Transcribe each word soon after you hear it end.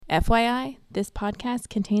FYI, this podcast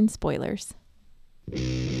contains spoilers.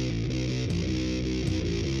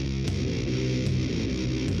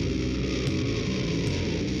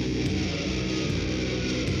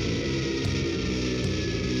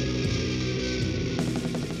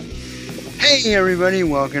 Hey everybody,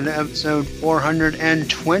 welcome to episode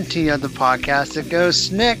 420 of the podcast that goes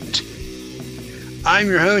Snicked. I'm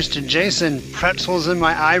your host, Jason, pretzels in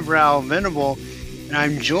my eyebrow, Venable, and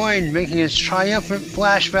I'm joined, making his triumphant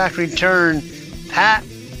flashback return, Pat,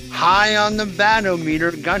 high on the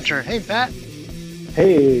barometer, Gunter. Hey, Pat.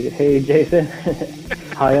 Hey, Jason.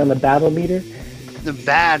 High on the battle-meter? The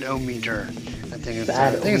bad-o-meter. I think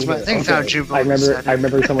it's how Jupiter I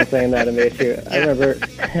remember someone saying that in the issue. Yeah. I remember.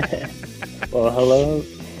 Well, hello.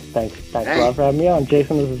 Thanks a lot for having me on,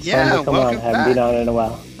 Jason. This is fun to come on. I haven't been on in a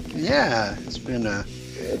while. Yeah, it's been a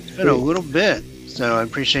little bit. So I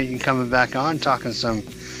appreciate you coming back on, talking some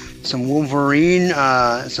Wolverine,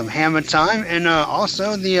 some Hammer time, and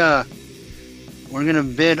also we're gonna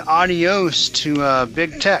bid adios to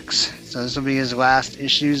Big Tex. So this will be his last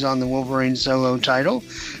issues on the Wolverine solo title.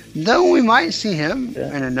 Though we might see him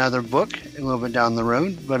in another book a little bit down the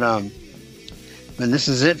road, but this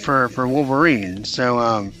is it for Wolverine. So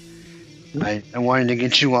I wanted to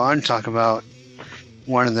get you on, talk about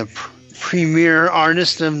one of the premier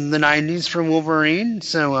artists of the 90s for Wolverine.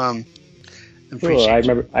 So cool. I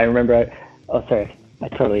remember. Oh, sorry, I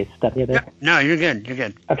totally stepped you there. No, you're good.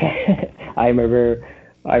 Okay. I remember.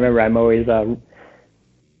 I'm always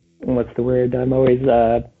what's the word? I'm always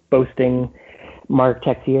boasting Mark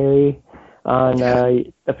Texieri on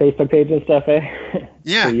the Facebook page and stuff.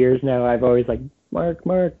 Yeah. For years now, I've always like Mark,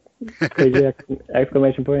 crazy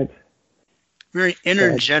exclamation points. Very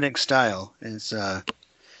energetic style.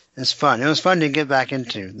 It's fun. It was fun to get back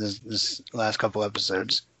into this last couple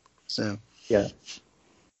episodes. So yeah,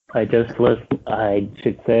 I just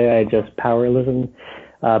power listen.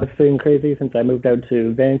 It's been crazy since I moved out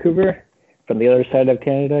to Vancouver from the other side of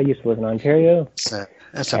Canada. I used to live in Ontario.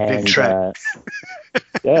 That's a big trip.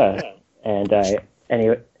 Yeah, and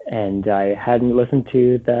I hadn't listened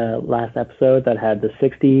to the last episode that had the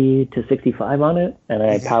 60 to 65 on it, and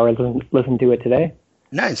I power listened to it today.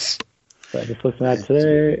 Nice. So I just listened to that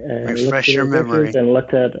today and refresh your memory and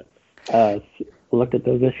looked at those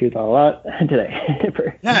issues a lot today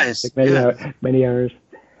for nice. Many hours.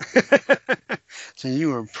 So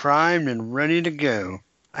you were primed and ready to go.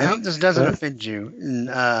 I hope this doesn't offend you. And,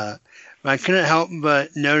 I couldn't help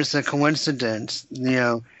but notice a coincidence.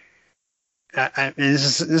 And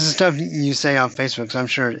this is stuff you say on Facebook, so I'm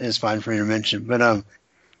sure it's fine for you to mention. But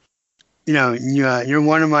you're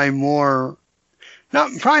one of my more,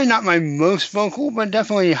 probably not my most vocal, but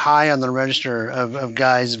definitely high on the register of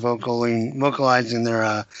guys vocalizing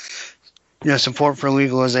their support for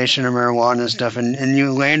legalization of marijuana and stuff. And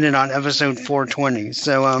you landed on episode 420.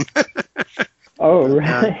 So Oh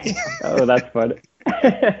really? Oh, that's fun.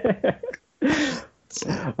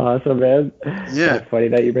 Awesome, man. Yeah. That's funny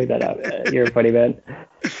that you bring that up. You're a funny man.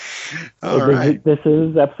 All right. This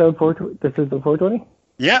is episode 4. This is the 420?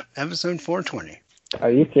 Yep, episode 420. Are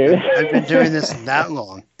you serious? I've been doing this that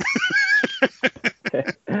long.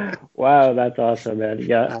 Wow, that's awesome, man.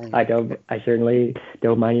 Yeah, I certainly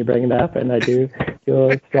don't mind you bringing that up, and I do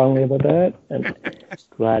feel strongly about that. And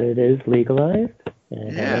glad it is legalized,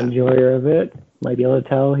 and I'm an enjoyer of it. Might be able to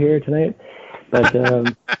tell here tonight, but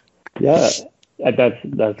yeah,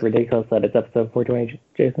 that's ridiculous that it's episode 420,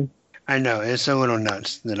 Jason. I know, it's a little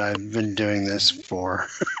nuts that I've been doing this for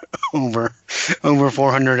over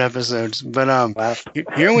 400 episodes, but wow.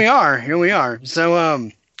 Here we are. So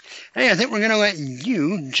hey, I think we're gonna let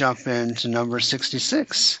you jump into number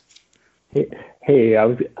 66. Hey, I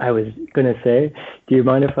was gonna say, do you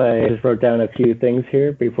mind if I just wrote down a few things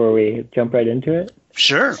here before we jump right into it?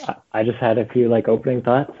 Sure. I just had a few opening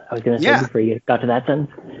thoughts I was gonna say before you got to that sentence.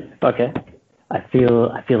 Okay. I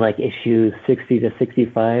feel like issues 60 to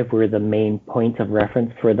 65 were the main points of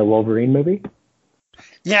reference for the Wolverine movie.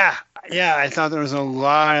 Yeah, I thought there was a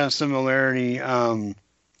lot of similarity,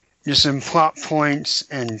 just in plot points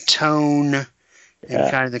and tone, and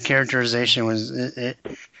kind of the characterization was it.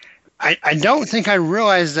 I don't think I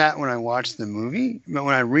realized that when I watched the movie, but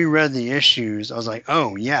when I reread the issues, I was like,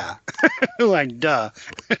 oh yeah, like duh.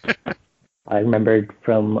 I remembered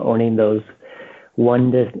from owning those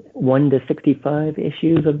 1 to 65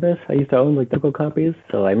 issues of this. I used to own physical copies,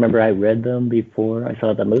 so I remember I read them before I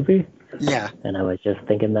saw the movie. Yeah. And I was just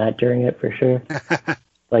thinking that during it for sure.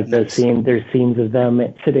 There's scenes of them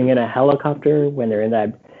sitting in a helicopter when they're in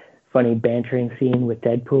that funny bantering scene with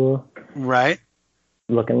Deadpool. Right.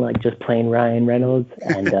 Looking like just plain Ryan Reynolds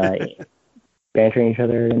and bantering each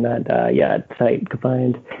other in that tight,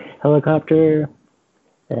 confined helicopter,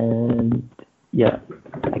 and yeah,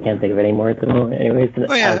 I can't think of any more at the moment. Anyways,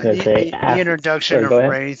 Oh yeah, I was gonna say the introduction sorry,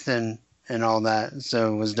 of Wraith and all that.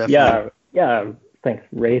 So it was yeah, definitely thanks.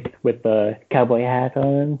 Wraith with the cowboy hat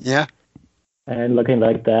on. yeah. And looking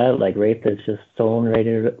like that, like Wraith is just stolen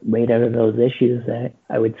right out of those issues,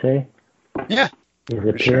 I would say. Yeah. His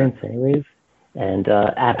appearance, sure. Anyways. And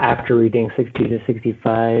after reading 60 to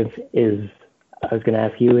 65, I was going to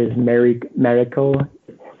ask you, is Mariko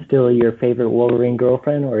still your favorite Wolverine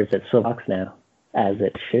girlfriend, or is it Silverfox now, as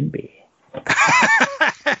it should be?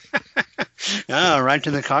 Right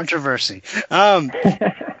to the controversy.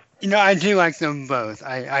 I do like them both.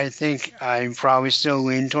 I think I probably still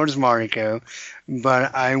lean towards Mariko,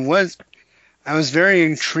 but I was very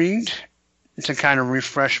intrigued to kind of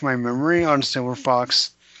refresh my memory on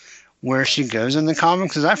Silverfox, where she goes in the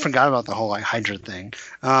comics, because I forgot about the whole like Hydra thing.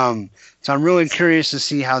 So I'm really curious to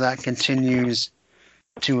see how that continues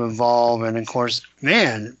to evolve. And of course,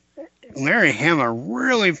 man, Larry Hama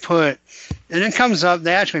really put, and it comes up,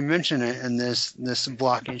 they actually mention it in this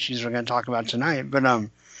block issues we're going to talk about tonight, but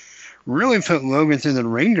really put Logan through the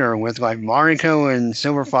ringer with like Mariko and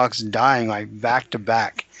Silverfox dying like back to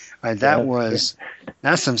back. Like that's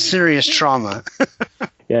some serious trauma.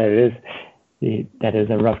 Yeah, it is. That is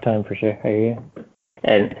a rough time for sure. I hear you.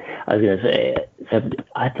 And I was gonna say,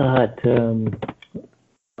 I thought.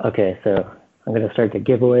 Okay, so I'm gonna start to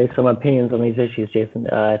give away some opinions on these issues, Jason.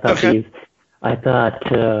 I thought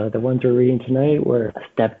the ones we're reading tonight were a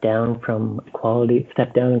step down in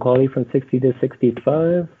quality from 60 to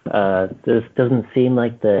 65. This doesn't seem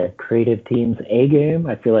like the creative team's A game.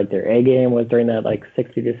 I feel like their A game was during that like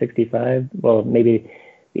 60 to 65. Well, maybe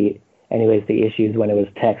the issues when it was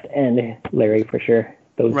Tex and Larry for sure.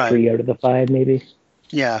 Those 3 out of the 5 maybe.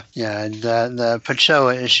 Yeah. The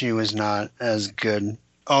Pachoa issue was not as good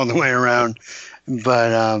all the way around,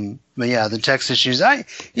 but yeah, the Tex issues.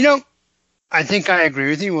 I think I agree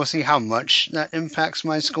with you. We'll see how much that impacts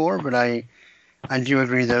my score, but I do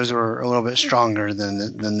agree those were a little bit stronger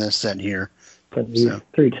than this set here. But these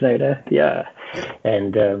 3 tonight, yeah.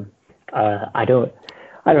 And I don't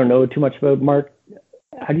know too much about Mark.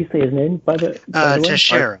 How do you say his name? By the way,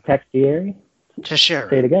 Teixeira. Teixeira.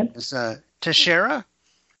 Say it again. It's Teixeira.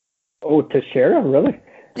 Oh, Teixeira, really?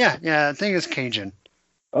 Yeah. I think it's Cajun.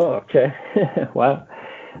 Oh, okay. Wow.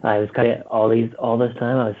 I was kind of all this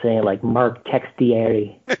time I was saying like Mark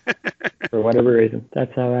Texieri for whatever reason.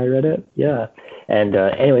 That's how I read it. Yeah. And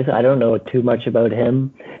anyways, I don't know too much about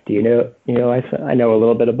him. Do you know? I know a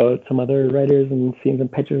little bit about some other writers and seen some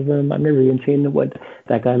pictures of them. I've never even seen what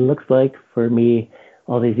that guy looks like. For me,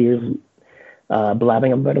 all these years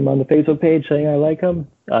blabbing about him on the Facebook page, saying I like him.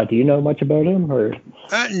 Do you know much about him? Or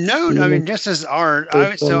no, I mean just his art.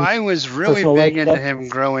 I was really big into him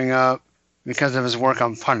growing up, because of his work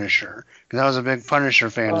on Punisher, because I was a big Punisher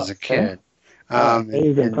fan as a kid.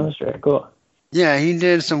 He's in Punisher, cool. Yeah, he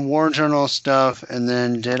did some War Journal stuff, and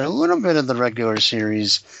then did a little bit of the regular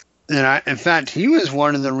series. And in fact, he was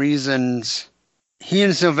one of the reasons. He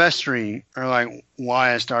and Silvestri are like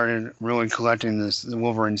why I started really collecting the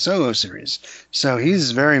Wolverine solo series. So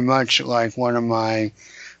he's very much like one of my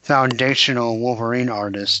foundational Wolverine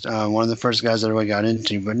artist, one of the first guys I really got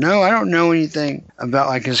into. But no, I don't know anything about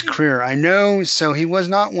like his career. I know, so he was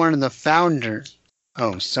not one of the founders.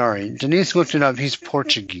 Oh, sorry. Denise looked it up. He's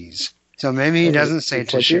Portuguese. So maybe he doesn't say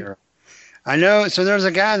Teixeira. I know, so there's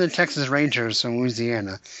a guy in the Texas Rangers from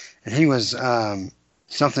Louisiana, and he was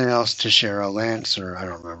something else, Teixeira, Lance, or I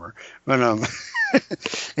don't remember. But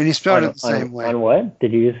and he spelled it the same way. On what?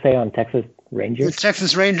 Did you just say on Texas Rangers? The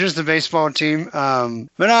Texas Rangers, the baseball team.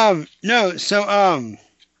 No. So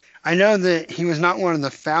I know that he was not one of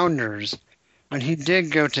the founders, but he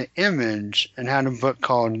did go to Image and had a book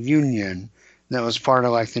called Union that was part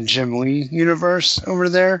of like the Jim Lee universe over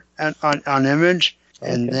there on Image.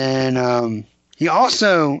 Okay. And then he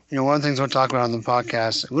also, one of the things we'll talk about on the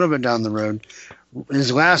podcast a little bit down the road,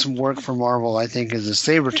 his last work for Marvel, I think, is the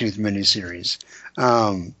Sabretooth miniseries.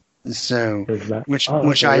 That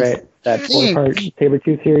 4-part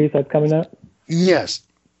Sabretooth series that's coming up? Yes.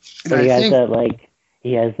 So he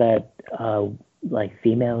has that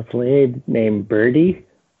female slave named Birdie.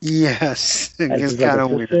 Yes. It's kind of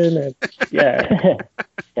weird. Yeah.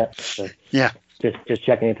 Yep. So yeah. Just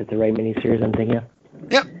checking if it's the right miniseries I'm thinking of.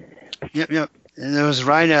 Yep. And it was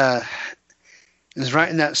right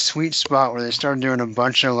in that sweet spot where they started doing a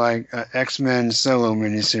bunch of X-Men solo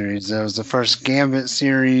miniseries. That was the first Gambit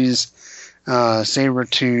series,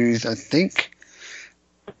 Sabretooth. I think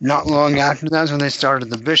not long after that was when they started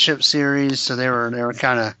the Bishop series. So they were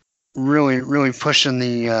kind of really pushing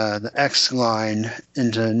the X line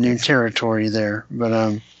into new territory there.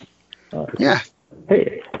 But Yeah.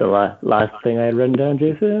 Hey, the last thing I had written down,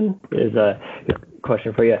 Jason, is a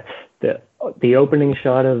question for you. The opening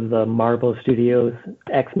shot of the Marvel Studios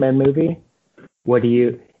X-Men movie. What do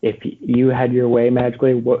you, if you had your way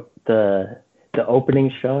magically, what the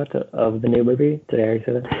opening shot of the new movie? Did I already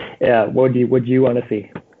say that? Yeah. What would you want to see?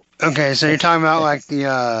 Okay, so you're talking about like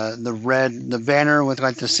the banner with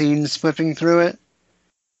like the scenes flipping through it?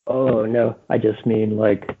 Oh no, I just mean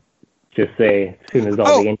like, just say as soon as all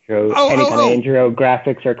Oh, the intro, oh, any oh, kind of oh. intro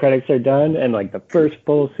graphics or credits are done, and like the first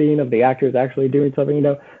full scene of the actors actually doing something,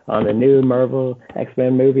 on the new Marvel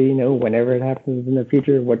X-Men movie, whenever it happens in the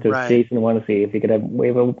future, what does Right. Jason want to see if he could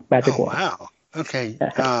wave a magic wand? Wow. Okay.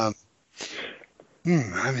 I've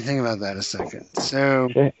been thinking about that a second. So,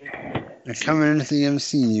 Sure. coming into the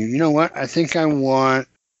MCU, you know what? I think I want.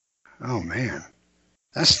 Oh man,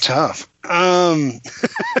 that's tough.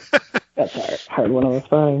 That's hard one on the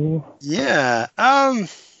spine. Yeah. I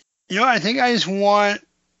think I just want.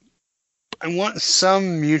 I want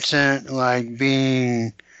some mutant like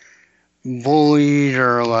being bullied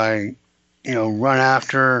or like run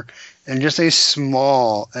after, and just a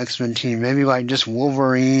small X-Men team, maybe like just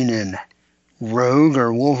Wolverine and Rogue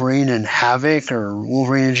or Wolverine and Havoc or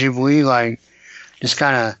Wolverine and Jubilee, like just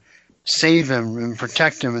kind of save him and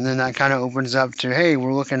protect him, and then that kind of opens up to, hey,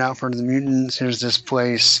 we're looking out for the mutants. Here's this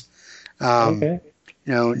place. Okay.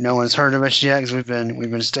 No one's heard of us yet because we've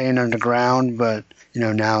been staying underground, but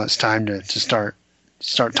now it's time to start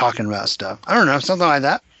talking about stuff. I don't know, something like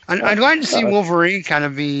that. I'd like to see Wolverine kind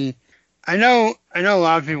of be. I know a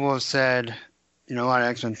lot of people have said, a lot of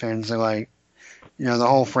X-Men fans are like, the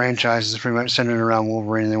whole franchise is pretty much centered around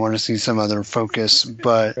Wolverine. They want to see some other focus,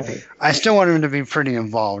 but Right. I still want him to be pretty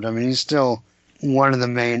involved. I mean, he's still one of the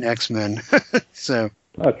main X-Men. So.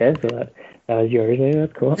 Okay, so that was yours.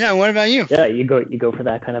 That's cool. Yeah. What about you? Yeah, you go for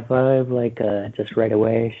that kind of vibe, like just right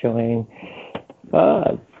away showing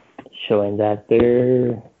that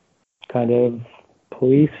they're kind of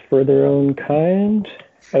police for their own kind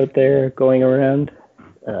out there going around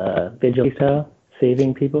vigilante style,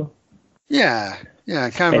 saving people. Yeah,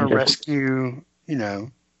 kind of And a rescue,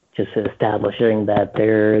 just establishing that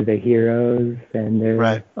they're the heroes and they're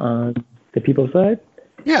Right. on the people's side.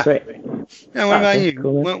 Yeah. Right. Yeah, what about you?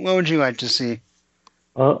 Cool. What would you like to see?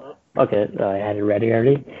 Well, okay, I had it ready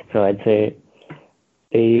already. So I'd say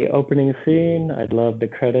the opening scene, I'd love the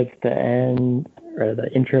credits to end, or the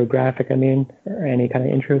intro graphic, or any kind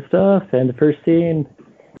of intro stuff. And the first scene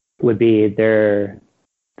would be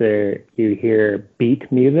you hear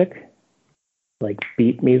beat music from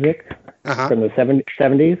the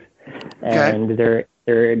 70s. And they're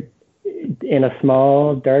in a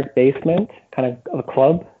small, dark basement, kind of a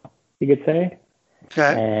club, you could say.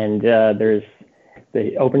 Okay. And there's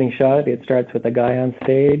the opening shot. It starts with a guy on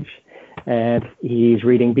stage, and he's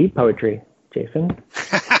reading beat poetry, Jason.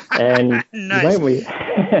 And nice. You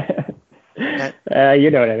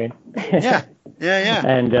know what I mean. Yeah.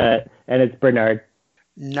 And it's Bernard.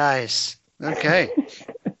 Nice. Okay.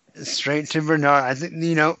 Straight to Bernard. I think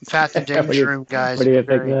Pat the Danger Room guys. What do you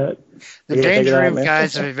think of that? The Danger Room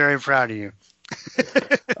guys will be very proud of you.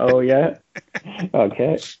 Oh yeah.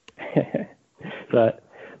 Okay. So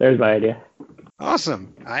there's my idea.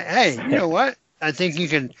 Awesome. Hey, you know what? I think you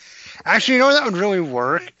can. Actually, that would really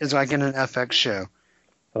work is like in an FX show.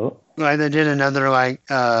 Oh. Like they did another FX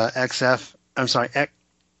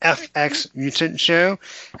mutant show.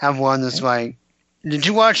 Have one that's like. Did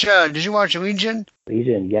you watch Legion?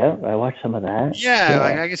 Legion, yeah, I watched some of that. Yeah,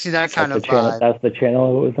 like I can see that kind of vibe. That's the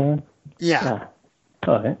channel it was on. Yeah.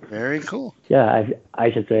 Okay. Very cool. Yeah,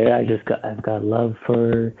 I should say I've got love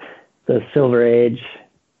for the Silver Age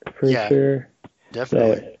for sure.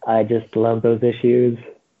 Definitely. So I just love those issues.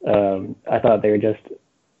 I thought they were just.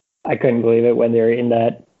 I couldn't believe it when they were in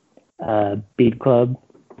that beat club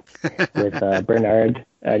with Bernard.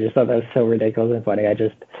 I just thought that was so ridiculous and funny.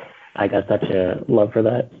 I got such a love for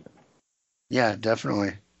that. Yeah,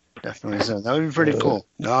 definitely. Definitely so. That would be pretty cool.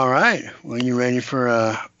 All right. Well, you ready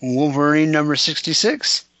for Wolverine number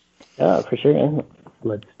 66? Yeah, for sure.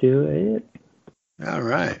 Let's do it. All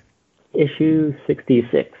right. Issue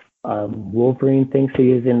 66. Wolverine thinks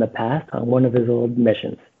he is in the past on one of his old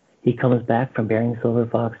missions. He comes back from bearing Silver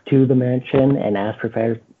Fox to the mansion and asks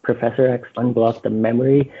Professor X to unblock the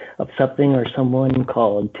memory of something or someone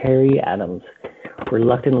called Terry Adams.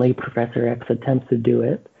 Reluctantly, Professor X attempts to do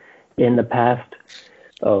it. In the past,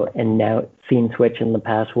 and now scene switch in the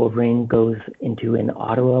past, Wolverine goes into an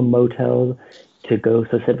Ottawa motel to go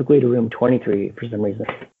specifically to room 23 for some reason.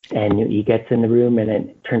 And he gets in the room, and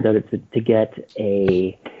it turns out it's to get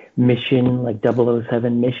a mission, like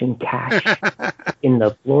 007 mission cache in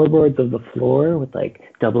the floorboards of the floor with like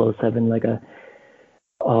 007, like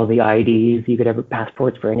all the IDs you could ever,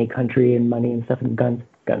 passports for any country and money and stuff and guns,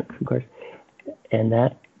 of course. And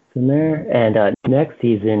that's in there. And next,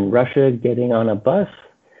 he's in Russia getting on a bus.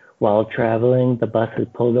 While traveling, the bus is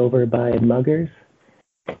pulled over by muggers.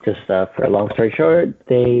 Just for a long story short,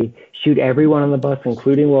 they shoot everyone on the bus,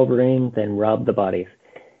 including Wolverine, then rob the bodies.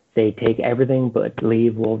 They take everything but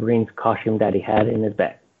leave Wolverine's costume that he had in his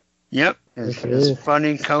bag. Yep. It's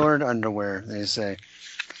funny colored underwear, they say.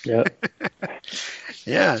 Yep.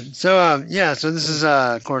 Yeah. So this is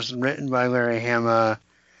of course written by Larry Hama,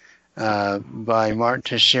 by Mark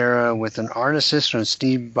Teixeira with an art assist from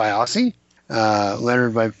Steve Biasi,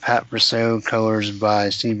 lettered by Pat Brosseau, colors by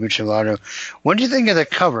Steve Buccellato. What do you think of the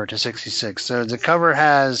cover to 66? So the cover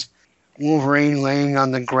has Wolverine laying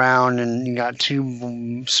on the ground, and you got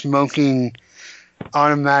two smoking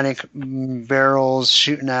automatic barrels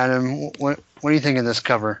shooting at him. What do you think of this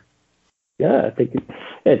cover? Yeah, I think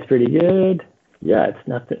it's pretty good. Yeah,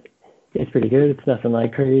 it's pretty good. It's nothing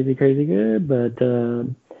like crazy good, but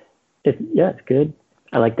it's good.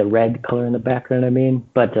 I like the red color in the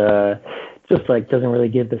background, but just like doesn't really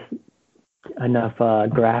give this enough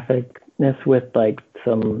graphicness with like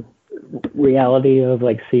some reality of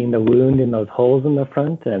like seeing the wound in those holes in the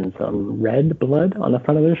front and some red blood on the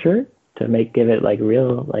front of their shirt to give it like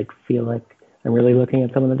real, like feel like I'm really looking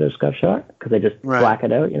at someone that just got shot, because they just black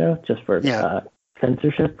it out, just for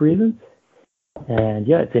censorship reasons. And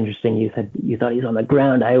yeah, it's interesting. You said you thought he's on the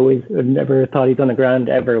ground. I always never thought he's on the ground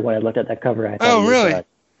ever when I looked at that cover. I thought really? He was,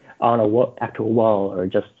 on a actual wall, or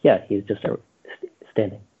just he's just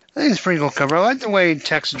standing. I think it's a pretty cool cover. I like the way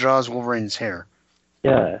Tex draws Wolverine's hair.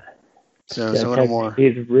 Yeah. So it's a little more.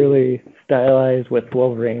 He's really stylized with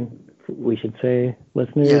Wolverine. We should say,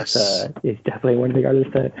 listeners. Yes. He's definitely one of the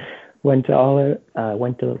artists that went to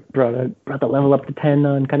brought the level up to 10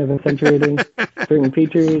 on kind of accentuating certain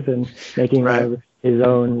features and making his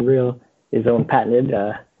own patented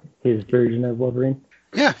his version of Wolverine.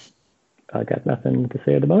 Yeah. I got nothing to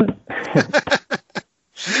say at the moment.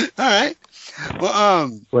 All right.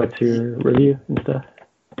 Well, what's your review and stuff?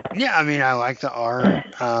 Yeah, I like the art.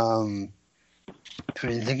 I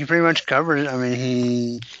think he pretty much covered it.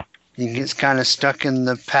 He gets kind of stuck in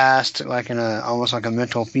the past, like in almost like a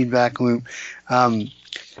mental feedback loop.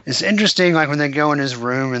 It's interesting, like when they go in his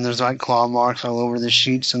room and there's like claw marks all over the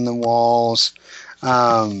sheets and the walls.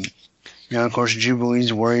 Of course,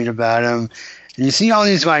 Jubilee's worried about him, and you see all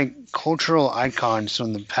these like cultural icons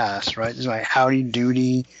from the past, right? There's like Howdy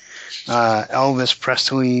Doody. Elvis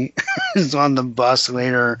Presley is on the bus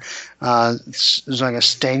later. There's like a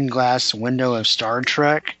stained glass window of Star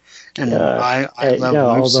Trek, and I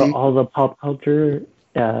love Lucy. all the pop culture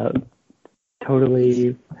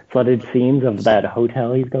totally flooded scenes of that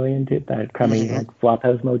hotel he's going into, that crummy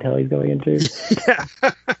flophouse motel he's going into. Yeah.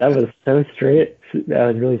 That was so straight. That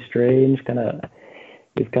was really strange.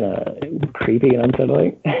 It's kind of creepy and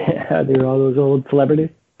unsettling. There are all those old celebrities.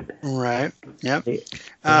 Right. Yep.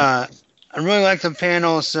 I really like the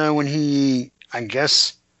panel. So when he, I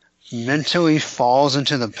guess, mentally falls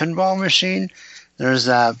into the pinball machine, there's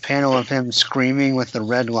that panel of him screaming with the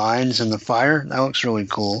red lines and the fire. That looks really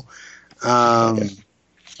cool. That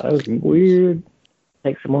was weird.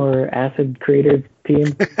 Like some more acid creative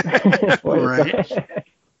team. Right.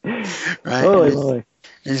 Right. Holy moly.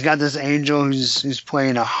 He's got this angel who's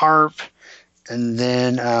playing a harp, and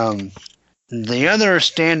then the other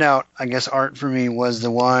standout, I guess, art for me was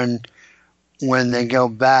the one when they go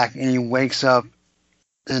back and he wakes up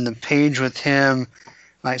in the page with him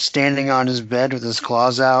like standing on his bed with his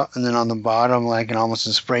claws out, and then on the bottom, like in almost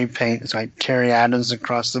a spray paint, it's like Terry Adams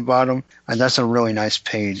across the bottom. And that's a really nice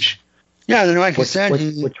page. Yeah, and then like I said,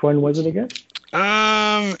 which one was it again?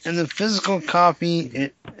 In the physical copy,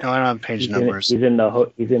 I don't have page numbers. He's in the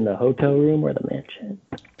hotel room or the mansion?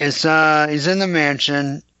 He's in the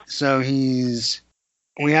mansion. So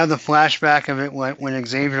we have the flashback of it when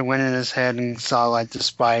Xavier went in his head and saw like the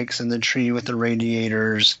spikes and the tree with the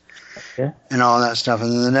radiators and all that stuff.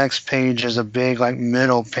 And then the next page is a big like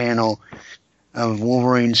middle panel of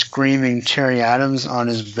Wolverine screaming Terry Adams on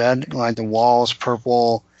his bed, like the walls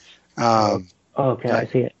purple. Okay, I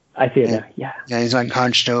see it. I see it now. Yeah. Yeah, he's like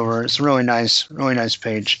hunched over. It's a really nice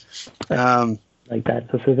page. Like that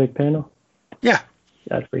specific panel? Yeah.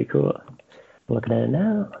 That's pretty cool. I'm looking at it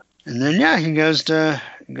now. And then he goes to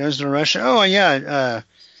Russia. Oh yeah,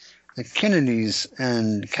 the Kennedys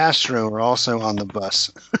and Castro are also on the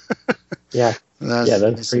bus. Yeah.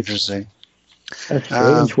 That's pretty interesting. That's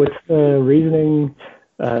strange. What's the reasoning?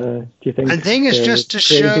 Do you think? I think it's just to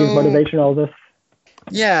show motivation. All this.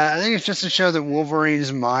 Yeah, I think it's just to show that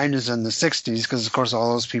Wolverine's mind is in the 60s, because, of course,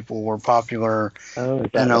 all those people were popular Oh,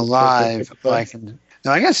 is that and what alive. 66 was?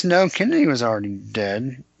 No, I guess no, Kennedy was already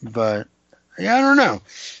dead, but yeah, I don't know.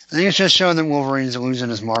 I think it's just showing that Wolverine's losing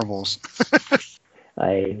his marbles.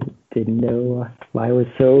 I didn't know why it was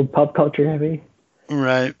so pop culture heavy.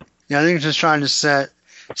 Right. Yeah, I think it's just trying to set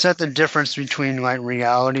the difference between like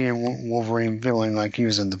reality and Wolverine feeling like he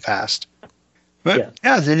was in the past. But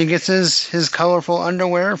yeah, then he gets his colorful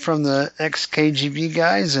underwear from the ex-KGB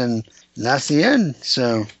guys, and that's the end.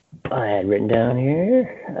 So I had written down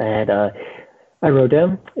here, I wrote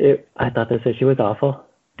down, I thought this issue was awful.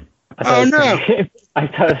 I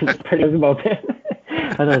thought it was pretty abysmal.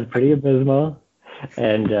 I thought it was pretty abysmal.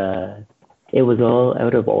 And it was all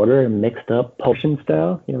out of order and mixed up potion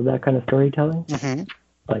style, that kind of storytelling. Mm-hmm.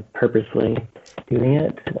 Like purposely doing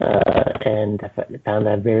it. And I found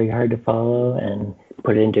that very hard to follow and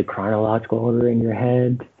put it into chronological order in your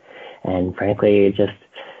head. And frankly,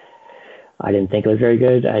 I didn't think it was very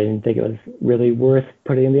good. I didn't think it was really worth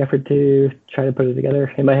putting in the effort to try to put it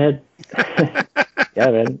together in my head.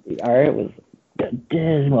 Yeah, man. The art was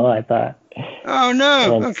dismal, I thought. Oh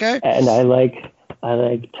no. Okay. And I like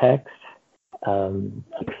text,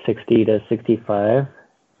 60 to 65.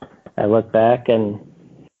 I look back and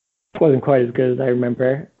it wasn't quite as good as I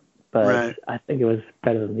remember, but right. I think it was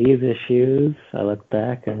better than these issues. I look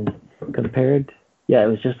back and compared. Yeah, it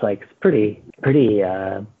was just like pretty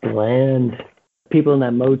bland. People in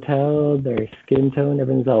that motel, their skin tone,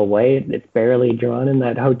 everything's all white. It's barely drawn in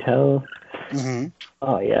that hotel. Mm-hmm.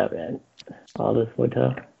 Oh yeah, man. All this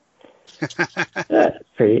motel. I thought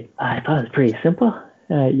it was pretty simple.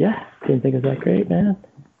 Yeah, didn't think it was that great, man.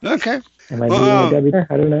 Okay. Am I being a W?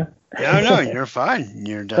 I don't know. No, you're fine.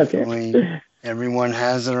 You're definitely. Okay. Everyone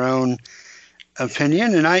has their own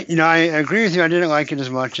opinion, and I agree with you. I didn't like it as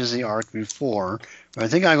much as the arc before, but I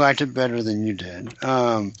think I liked it better than you did.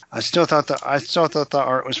 I still thought the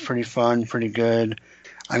art was pretty fun, pretty good.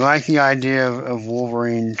 I like the idea of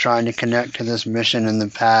Wolverine trying to connect to this mission in the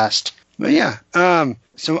past. But yeah,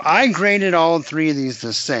 so I graded all three of these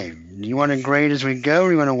the same. Do you want to grade as we go, or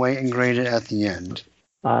do you want to wait and grade it at the end?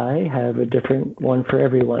 I have a different one for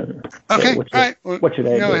everyone. Okay, all right. What should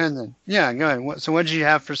I do? Go ahead then. Yeah, go ahead. So what did you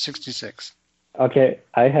have for 66? Okay,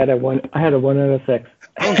 I had a 1 out of 6.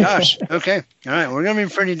 Oh gosh. Okay. All right. We're gonna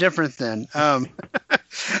be pretty different then.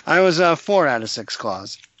 I was 4 out of 6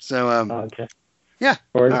 claws. So okay. Yeah.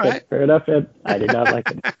 4 out of 6. Right. Fair enough. I did not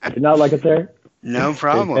like it. I did not like it, sir. No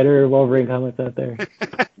problem. There's better Wolverine comics out there.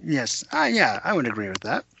 Yes. Yeah, I would agree with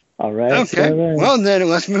that. All right. Okay. Well, then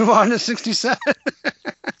let's move on to 67.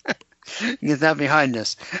 Get that behind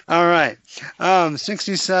us. All right.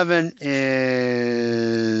 67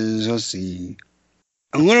 is, let's see,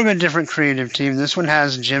 a little bit different creative team. This one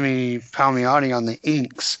has Jimmy Palmiotti on the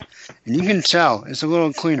inks, and you can tell it's a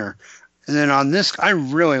little cleaner. And then on this, I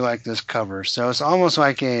really like this cover. So it's almost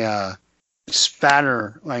like a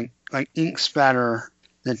spatter, like ink spatter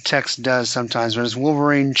that Tex does sometimes. But it's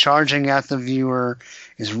Wolverine charging at the viewer.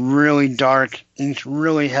 It's really dark, inked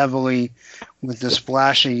really heavily with the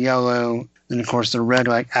splash of yellow. And, of course, the red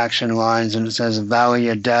action lines, and it says Valley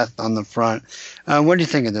of Death on the front. What do you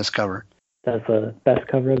think of this cover? That's the best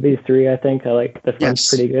cover of these three, I think. I like this one's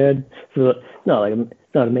pretty good. So it's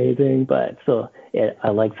not amazing, but still, I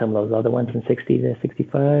like some of those other ones from 60 to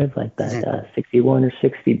 65, like that 61 or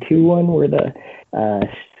 62 one where that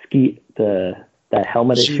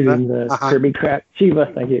helmet is shooting the Kirby crack.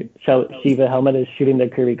 Shiva, thank you. Shiva helmet is shooting the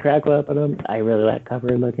Kirby crackle up at him. I really like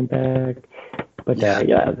cover looking back. But I think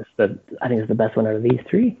it's the best one out of these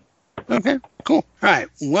three. Okay, cool. All right.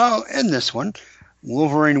 Well, in this one,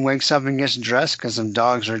 Wolverine wakes up and gets dressed because some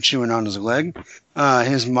dogs are chewing on his leg.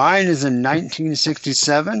 His mind is in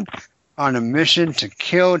 1967 on a mission to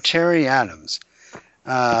kill Terry Adams.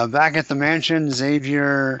 Back at the mansion,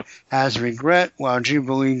 Xavier has regret while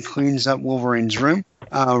Jubilee cleans up Wolverine's room.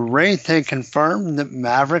 Wraith had confirmed that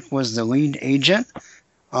Maverick was the lead agent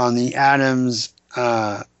on the Adams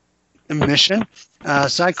mission.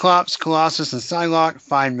 Cyclops, Colossus, and Psylocke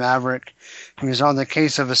find Maverick, who is on the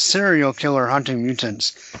case of a serial killer hunting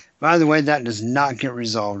mutants. By the way, that does not get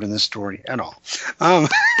resolved in this story at all.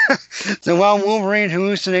 So while Wolverine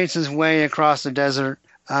hallucinates his way across the desert,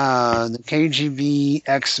 the KGB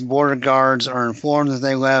ex-border guards are informed that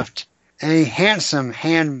they left a handsome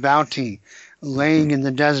hand bounty laying in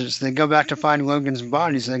the desert, so they go back to find Logan's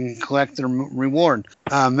body so they can collect their reward.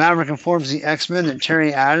 Maverick informs the X-Men that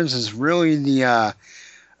Terry Adams is really the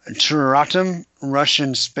Churatum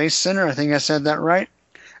Russian Space Center. I think I said that right.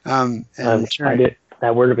 I did.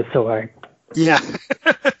 That word was so hard. Yeah.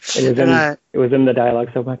 It was in the dialogue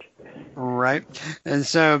so much. Right. And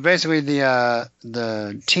so basically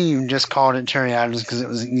the team just called it Terry Adams because it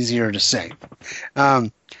was easier to say.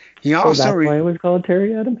 Um, he also that's why it was called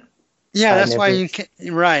Terry Adams? yeah, that's why you can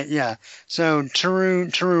right, yeah. So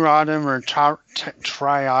Teruradam or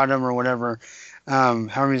Triadam or whatever,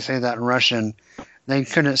 however you say that in Russian, they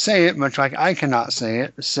couldn't say it, much like I cannot say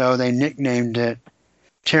it, so they nicknamed it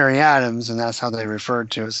Terry Adams, and that's how they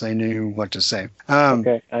referred to it, so they knew what to say.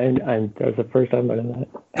 Okay, that was the first time learning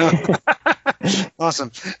that.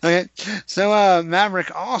 Awesome. Okay, so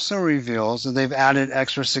Maverick also reveals that they've added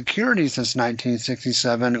extra security since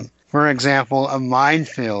 1967. For example, a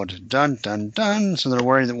minefield. Dun, dun, dun. So they're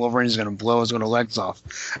worried that Wolverine is going to blow his little legs off.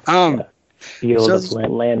 Field of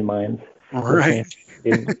landmines. Right.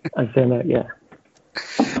 I'm saying that, yeah.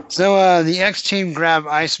 So the X-Team grab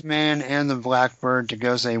Iceman and the Blackbird to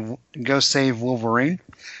go save Wolverine.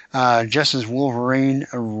 Just as Wolverine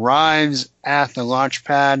arrives at the launch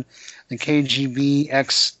pad, the KGB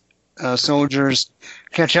soldiers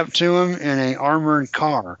catch up to him in an armored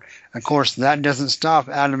car. Of course, that doesn't stop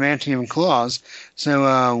adamantium claws.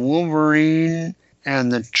 So Wolverine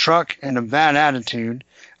and the truck and a bad attitude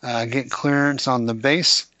get clearance on the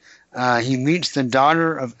base. He meets the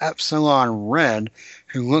daughter of Epsilon Red,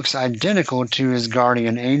 who looks identical to his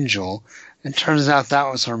guardian angel. It turns out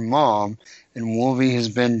that was her mom, and Wolvie has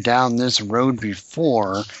been down this road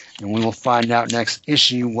before, and we will find out next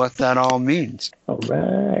issue what that all means. All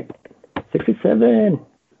right. 67.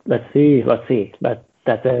 Let's see. That's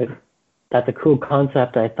a cool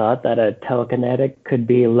concept, I thought, that a telekinetic could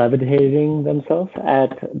be levitating themselves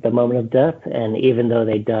at the moment of death, and even though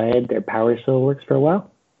they died, their power still works for a while.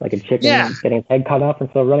 Like a chicken getting its head cut off and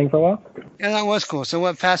still running for a while? Yeah, that was cool. So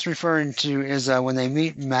what Pat's referring to is when they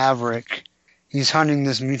meet Maverick, he's hunting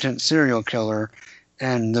this mutant serial killer,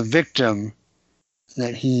 and the victim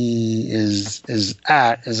that he is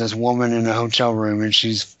at is this woman in a hotel room, and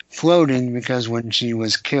she's floating because when she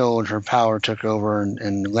was killed, her power took over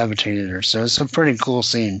and levitated her. So it's a pretty cool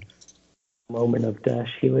scene. Moment of death.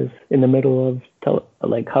 She was in the middle of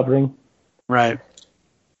hovering. Right.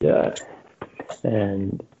 Yeah.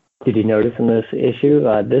 And did you notice in this issue,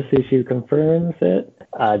 this issue confirms it,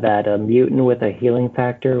 that a mutant with a healing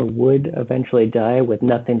factor would eventually die with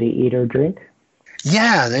nothing to eat or drink?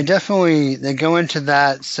 Yeah, they go into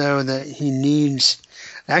that so that he needs,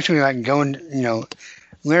 actually I can go into,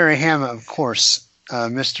 Larry Hama, of course,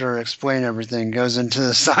 Mr. Explain Everything, goes into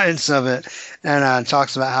the science of it and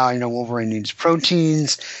talks about how, Wolverine needs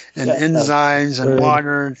proteins and enzymes and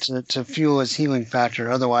water to fuel his healing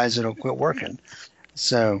factor. Otherwise, it'll quit working.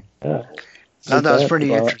 So I thought that was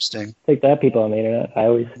pretty interesting. Take that, people on the internet. I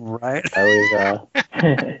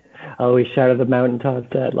always shout at the mountaintops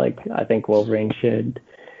that, I think Wolverine should,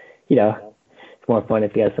 it's more fun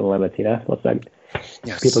if he has some limits, Let's not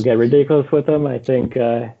people get ridiculous with him. I think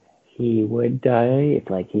he would die if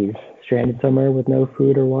he's stranded somewhere with no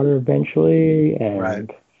food or water eventually, and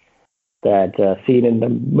that scene in the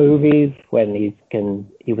movies when he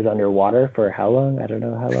was underwater for how long? I don't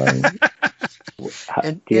know how long.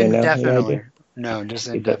 Indefinitely. No, just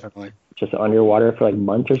indefinitely. Just underwater for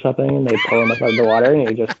months or something, and they pull him up out of the water, and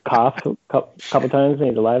he just coughs a couple times, and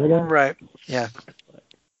he's alive again. Right. Yeah.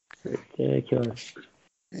 Ridiculous.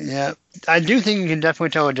 Yeah, I do think you can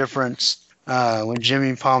definitely tell a difference with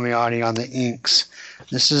Jimmy Palmiotti on the inks.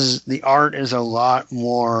 The art is a lot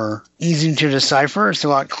more easy to decipher. It's a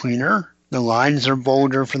lot cleaner. The lines are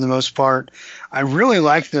bolder for the most part. I really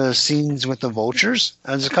like the scenes with the vultures.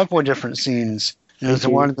 There's a couple of different scenes. There's the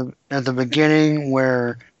one at the beginning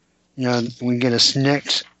where, we get a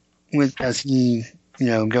Snikt as he,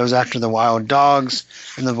 goes after the wild dogs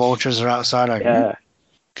and the vultures are outside.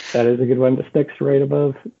 That is a good one. The Snikt's right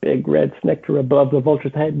above, big red Snikt above the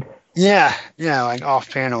vulture's head. Yeah, off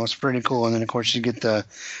panel. It's pretty cool. And then, of course, you get the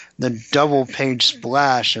double page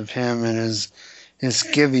splash of him and his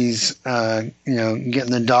skivvies,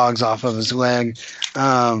 getting the dogs off of his leg.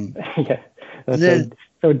 That's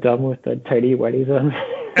so dumb with the tidy whities on.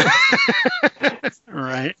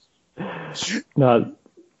 Right. Not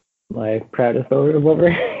my proudest moment of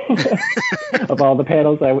Wolverine. Of all the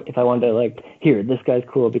panels, if I wanted to, here, this guy's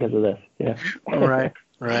cool because of this. Yeah. Right.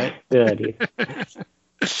 Yeah, dude.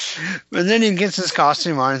 But then he gets his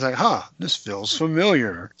costume on. He's like, this feels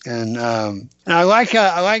familiar. And I like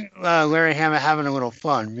Larry Hama having a little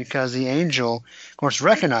fun because the Angel, of course,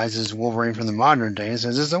 recognizes Wolverine from the modern day and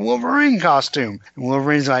says it's a Wolverine costume. And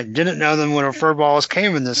Wolverine's like, didn't know them when her fur balls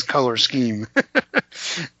came in this color scheme.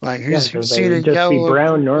 Who's seen it yellow? Be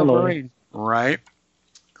brown normally. Right.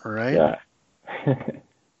 Yeah.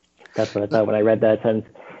 That's what I thought when I read that sentence.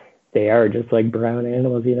 they are just like brown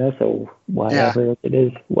animals, So why ever did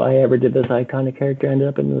this iconic character end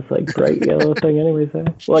up in this like bright yellow thing anyway? So,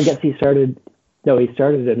 well, I guess he started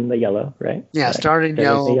in the yellow, right? Yeah, started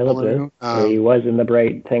yellow, blue. He was in the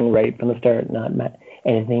bright thing right from the start, not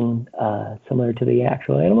anything similar to the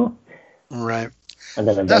actual animal. Right. And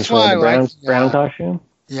then eventually the brown costume.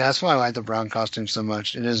 Yeah, that's why I like the brown costume so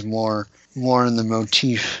much. It is more in the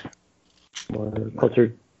motif. More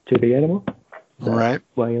closer to the animal? Right.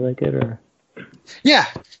 Why you like it, or? Yeah.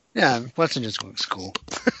 Plus it just looks cool.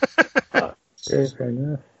 Fair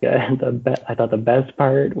enough. Yeah, I thought the best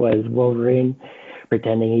part was Wolverine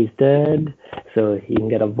pretending he's dead, so he can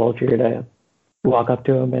get a vulture to walk up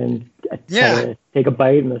to him and try to take a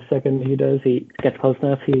bite. And the second he does, he gets close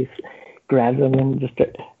enough, he grabs him and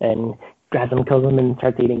kills him, and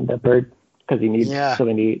starts eating the bird because he needs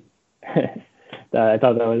something to eat. I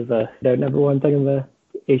thought that was the number one thing in the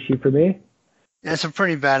issue for me. It's a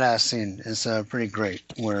pretty badass scene. It's pretty great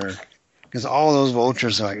because all those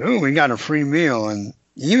vultures are like, "Ooh, we got a free meal," and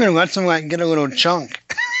he even lets them like get a little chunk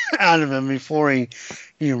out of him before he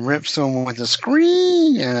rips them with a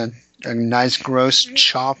scream and a nice gross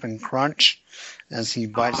chop and crunch as he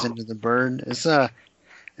bites into the bird. It's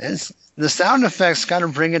the sound effects kind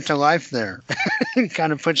of bring it to life there. It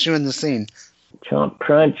kind of puts you in the scene. Chomp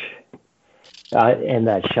crunch. And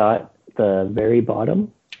that shot, the very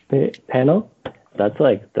bottom panel, that's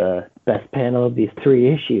like the best panel of these 3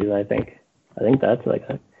 issues, I think. I think that's like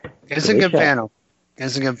It's a good panel.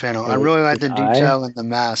 It's a good panel. I really like the detail in the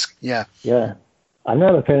mask. Yeah. Yeah. I'm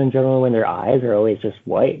not a fan in general when their eyes are always just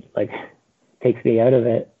white. Like, takes me out of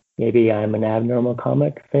it. Maybe I'm an abnormal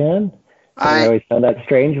comic fan. I always found that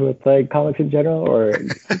strange with like comics in general, or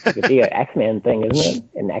it's the X-Men thing, isn't it?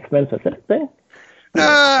 An X-Men specific thing?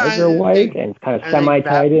 Eyes are white, and it's kind of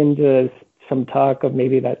semi-tied into some talk of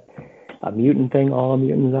maybe that a mutant thing. All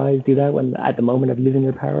mutants' eyes do that when at the moment of using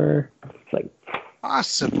their power. It's like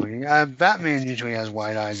possibly. Batman usually has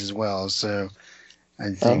white eyes as well, so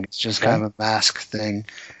I think it's just kind of a mask thing.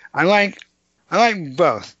 I like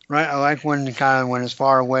both, right? I like when it's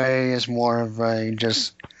far away, it's more of a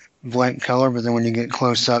just blank color, but then when you get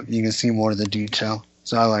close up, you can see more of the detail.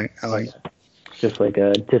 So I like. Just like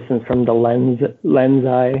a distance from the lens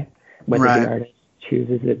eye, whether the artist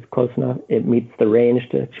chooses it's close enough, it meets the range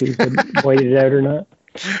to choose to void it out or not.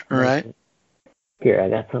 Right. Here, I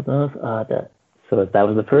got something else. So that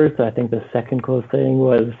was the first. I think the second close thing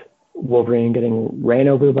was Wolverine getting ran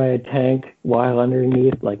over by a tank while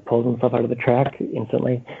underneath, like pulls himself out of the track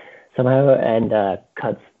instantly somehow, and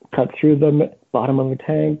cuts through the bottom of a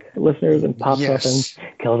tank, listeners, and pops up and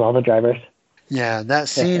kills all the drivers. Yeah, that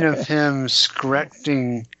scene of him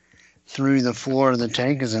scratching through the floor of the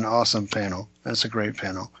tank is an awesome panel. That's a great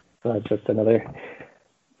panel. So that's just another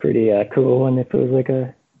pretty cool one if it was like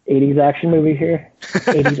a 80s action movie here.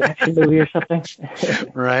 80s action movie or something.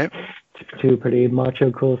 Right. 2 pretty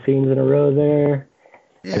macho cool scenes in a row there.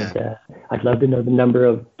 Yeah. And I'd love to know the number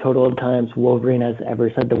of total times Wolverine has ever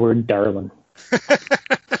said the word darling.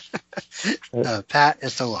 Pat,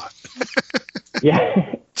 it's a lot.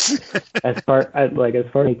 Yeah. As far as a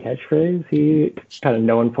catchphrase, he kind of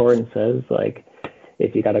known for and says, like,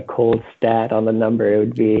 if you got a cold stat on the number, it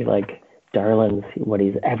would be like darlings, what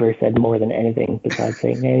he's ever said more than anything besides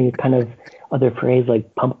saying any kind of other phrase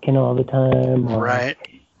like pumpkin all the time, or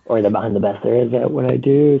I'm the best there is at what I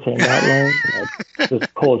do, saying that line. Like,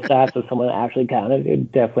 just cold stats of someone that actually counted,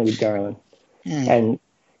 it'd definitely be darling. And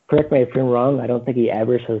correct me if I'm wrong, I don't think he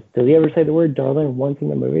ever says, does he ever say the word darling once in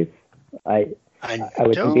the movies? I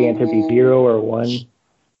would think the answer would be 0 or 1.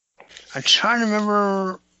 I'm trying to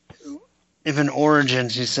remember if in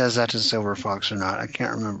Origins he says that to Silver Fox or not. I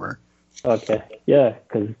can't remember. Okay, yeah,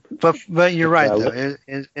 but you're right though.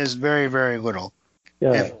 It's very, very little.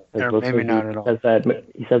 Yeah, or maybe not at all.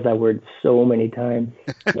 He says that word so many times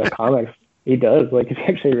in the comics. He does. Like, if you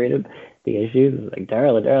actually read it, the issues, it's like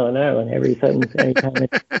darling, darling, darling, every sentence, anytime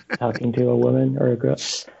it's talking to a woman or a girl.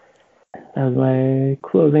 That was my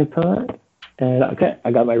closing thought. And okay,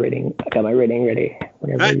 I got my rating ready.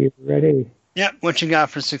 Whenever you're ready. Yep. What you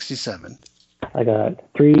got for 67? I got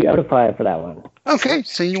 3 out of 5 for that one. Okay,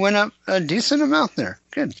 so you went up a decent amount there.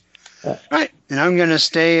 Good. Right, and I'm gonna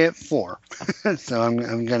stay at 4. So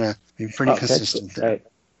I'm gonna be pretty consistent there. Right.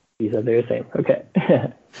 You said they're the same. Okay.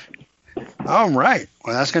 All right.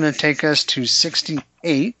 Well, that's gonna take us to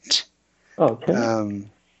 68. Okay.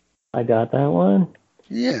 I got that one.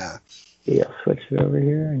 Yeah. Yeah, I'll switch it over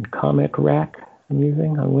here. And Comic Rack I'm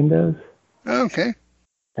using on Windows. Okay.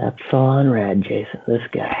 Epsilon Red, Jason. This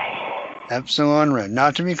guy. Epsilon Red.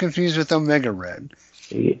 Not to be confused with Omega Red.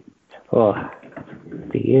 The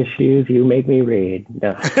The issues you make me read.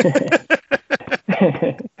 No.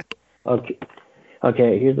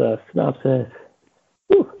 Okay, here's a synopsis.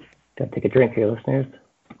 Whew. Gotta take a drink here, listeners.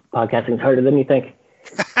 Podcasting's harder than you think.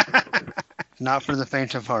 Not for the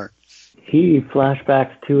faint of heart. He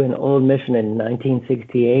flashbacks to an old mission in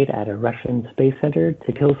 1968 at a Russian space center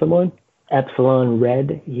to kill someone. Epsilon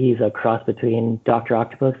Red, he's a cross between Dr.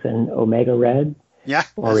 Octopus and Omega Red. Yeah,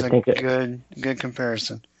 that's a good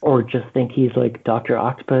comparison. Or just think he's like Dr.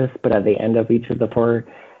 Octopus, but at the end of each of the four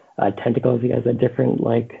tentacles, he has a different,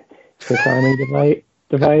 like, Swiss Army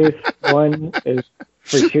device. One is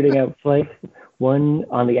for shooting out flakes. One,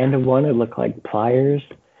 on the end of one, it looked like pliers.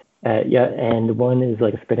 And one is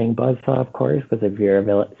like a spitting buzzsaw, of course, because if you're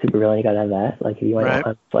a super villain, you gotta have that. Like if you want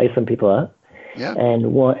to slice some people up. Yeah.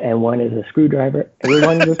 And one is a screwdriver.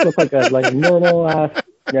 Everyone just looks like a normal ass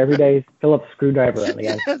everyday Phillips screwdriver on the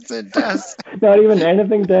end. Yes, it does. Not even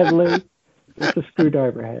anything deadly. Just a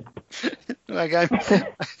screwdriver head. Like I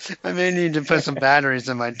may need to put some batteries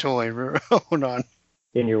in my toy. Hold on.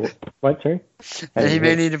 In your what, sorry? He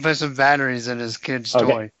may need to put some batteries in his kid's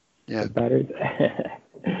toy. Yeah. Batteries.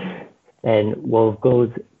 And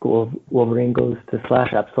Wolverine goes to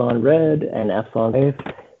slash Epsilon Red, and Epsilon Face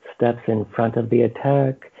steps in front of the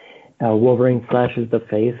attack. Wolverine slashes the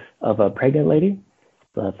face of a pregnant lady.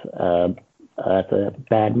 So that's a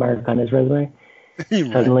bad mark on his resume.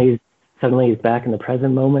 Suddenly he's back in the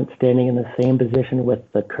present moment, standing in the same position with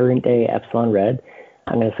the current day Epsilon Red.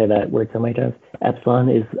 I'm going to say that word so many times. Epsilon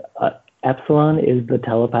is the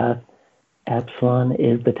telepath. Epsilon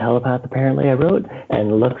is the telepath, apparently, I wrote,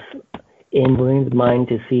 and looks in Wolverine's mind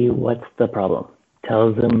to see what's the problem.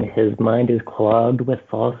 Tells him his mind is clogged with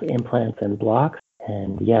false implants and blocks.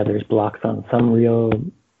 And yeah, there's blocks on some real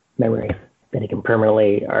memories that he can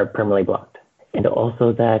permanently blocked. And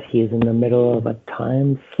also that he's in the middle of a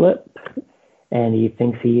time slip, and he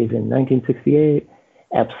thinks he is in 1968.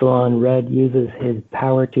 Epsilon Red uses his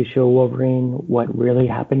power to show Wolverine what really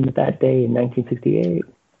happened that day in 1968.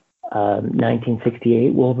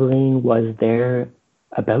 1968, Wolverine was there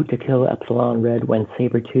about to kill Epsilon Red when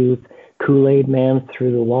Sabretooth Kool-Aid Man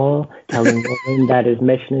through the wall, telling Wolverine that his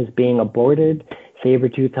mission is being aborted.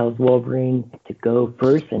 Sabretooth tells Wolverine to go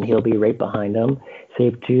first, and he'll be right behind him.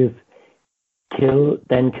 Sabretooth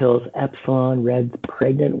then kills Epsilon Red's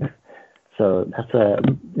pregnant. So that's a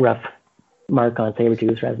rough mark on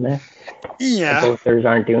Sabretooth's resume. Yeah. Both theirs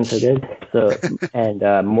aren't doing so good. So,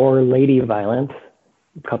 and more lady violence,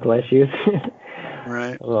 a couple issues.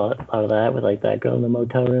 Right. A lot of that with like that girl in the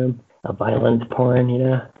motel room. Violence porn,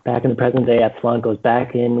 Back in the present day, Epsilon goes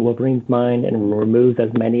back in Wolverine's mind and removes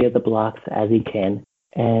as many of the blocks as he can.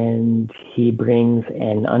 And he brings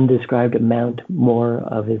an undescribed amount more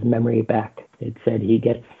of his memory back. It said he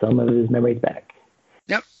gets some of his memories back.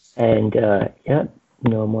 Yep. And,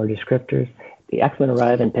 no more descriptors. The X-Men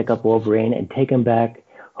arrive and pick up Wolverine and take him back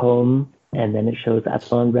home. And then it shows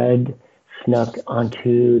Epsilon Red snuck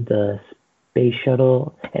onto the space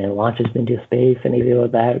shuttle and it launches him into space, and he deals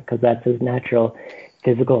with that because that's his natural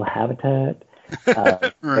physical habitat.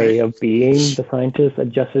 Way of being. The scientist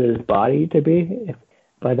adjusted his body to be.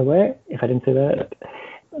 By the way, if I didn't say that,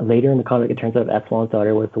 later in the comic, it turns out Epsilon's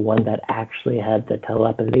daughter was the one that actually had the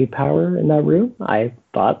telepathy power in that room. I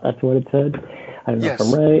thought that's what it said. I don't know if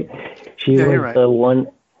I'm right. She was the one.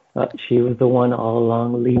 She was the one all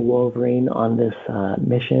along leading Wolverine on this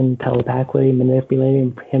mission, telepathically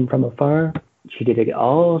manipulating him from afar. She did it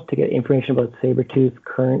all to get information about Sabretooth's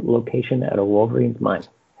current location out of Wolverine's mind.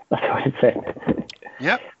 That's what it said.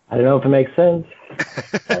 Yep. I don't know if it makes sense.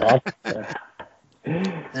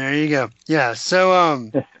 There you go. Yeah, so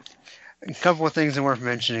a couple of things that worth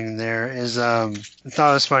mentioning there is I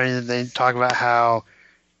thought it was funny that they talk about how,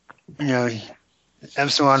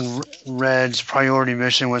 Epsilon Red's priority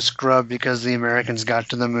mission was scrubbed because the Americans got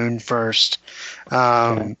to the moon first.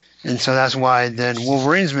 And so that's why then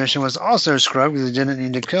Wolverine's mission was also scrubbed because they didn't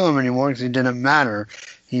need to kill him anymore because he didn't matter.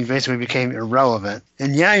 He basically became irrelevant.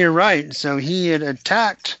 And yeah, you're right. So he had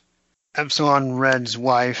attacked Epsilon Red's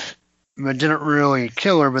wife, but didn't really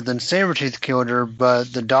kill her, but then Sabretooth killed her,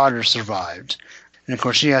 but the daughter survived. And of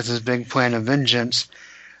course she has this big plan of vengeance.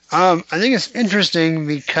 I think it's interesting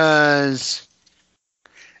because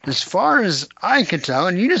as far as I could tell,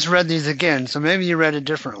 and you just read these again, so maybe you read it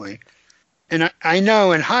differently. And I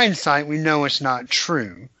know in hindsight we know it's not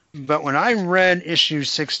true. But when I read issue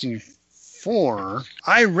 64,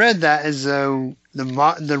 I read that as though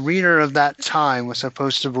the reader of that time was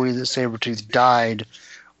supposed to believe that Sabretooth died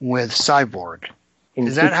with Cyborg.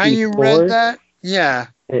 Is that 64? How you read that? Yeah.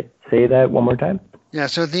 Say that one more time. Yeah,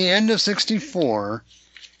 so at the end of 64,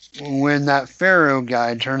 when that Pharaoh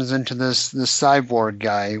guy turns into this cyborg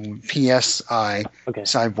guy, PSI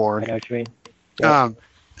cyborg. I know what you mean. Yeah.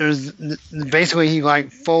 There's basically he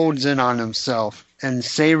like folds in on himself, and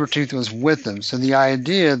Sabretooth was with him. So the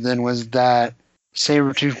idea then was that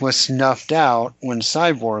Sabretooth was snuffed out when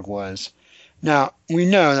Cyborg was. Now we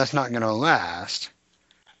know that's not going to last,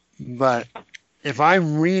 but if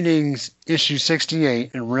I'm reading issue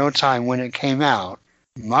 68 in real time when it came out,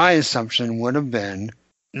 my assumption would have been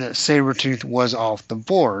that Sabretooth was off the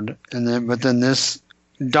board, but then this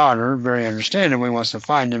daughter, very understandably, wants to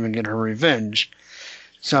find him and get her revenge.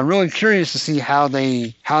 So I'm really curious to see how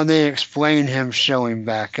they explain him showing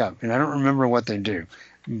back up. And I don't remember what they do,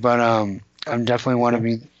 but I definitely want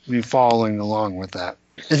to be following along with that.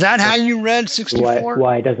 Is that how you read 64?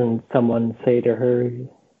 Why doesn't someone say to her,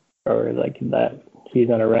 or like that he's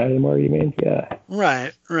not around anymore? You mean? Yeah.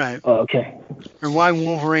 Right. Oh, okay. Or why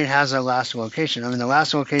Wolverine has a last location? I mean, the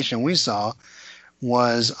last location we saw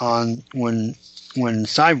was on when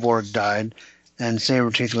Cyborg died, and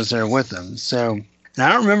Sabretooth was there with him. So. And I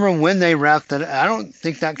don't remember when they wrapped that. I don't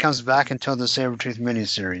think that comes back until the Sabretooth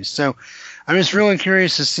miniseries. So I'm just really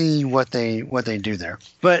curious to see what they do there.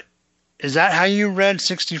 But is that how you read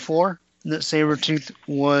 64? That Sabretooth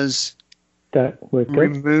was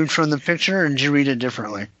removed from the picture, or did you read it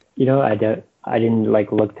differently? I didn't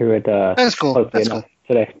like look through it. That's cool. That's cool.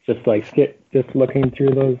 Today, just looking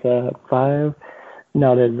through those 5.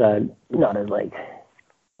 Not as like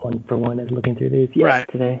one for one as looking through these. Yeah, right.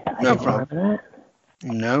 Today. No problem.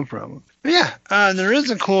 No problem. But yeah, there is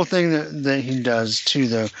a cool thing that he does too,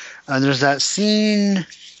 though. There's that scene.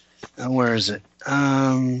 Where is it?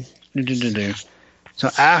 So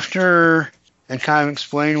after they kind of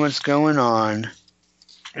explain what's going on,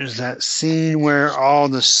 there's that scene where all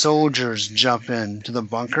the soldiers jump into the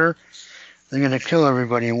bunker. They're going to kill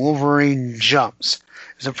everybody, and Wolverine jumps.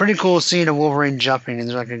 It's a pretty cool scene of Wolverine jumping, and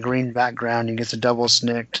there's like a green background. He gets a double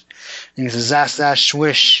snicked. He gets a zash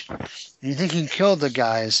swish. And you think he killed the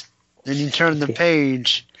guys. Then you turn the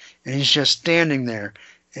page, and he's just standing there.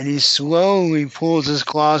 And he slowly pulls his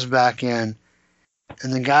claws back in.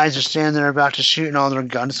 And the guys are standing there about to shoot, and all their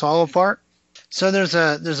guns fall apart. So there's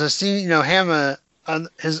a scene, Hama,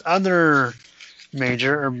 his other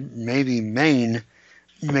major, or maybe main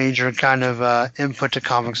major kind of input to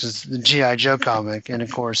comics is the G.I. Joe comic. And,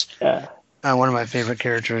 of course, one of my favorite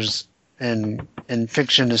characters in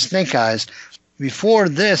fiction is Snake Eyes. Before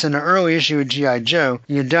this, in an early issue of G.I. Joe,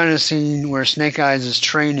 he had done a scene where Snake Eyes is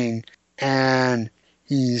training, and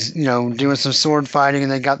he's, doing some sword fighting,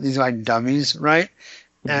 and they got these, like, dummies, right?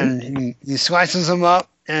 Mm-hmm. And he slices them up,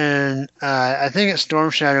 and I think it's Storm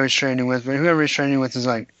Shadow he's training with, but whoever he's training with is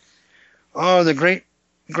like, oh, the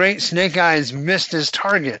great Snake Eyes missed his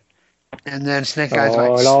target. And then Snake Eyes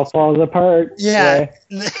it all falls apart. Yeah.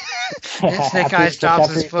 Snake Eyes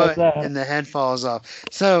stops his foot and the head falls off.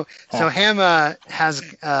 So Hama has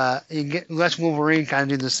lets Wolverine kind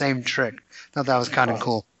of do the same trick. Thought that was kind of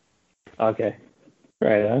cool. Okay.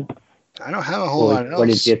 Right on. I don't have a whole lot else. What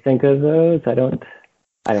did you think of those? I don't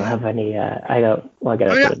have any. I got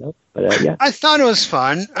to notes, but yeah. I thought it was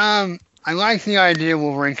fun. I like the idea of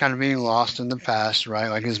Wolverine kind of being lost in the past, right?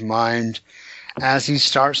 Like his mind, as he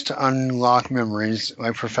starts to unlock memories,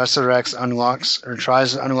 like Professor X unlocks or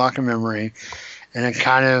tries to unlock a memory, and it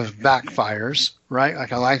kind of backfires, right?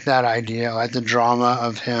 Like I like that idea. I like the drama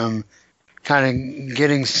of him kind of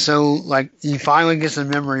getting so, like, he finally gets the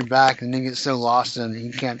memory back and then gets so lost in it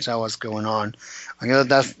he can't tell what's going on. Like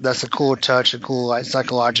that's a cool touch, a cool, like,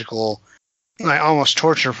 psychological, like, almost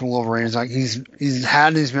torture for Wolverine. It's like he's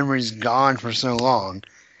had these memories gone for so long,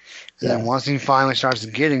 and then once he finally starts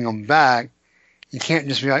getting them back, you can't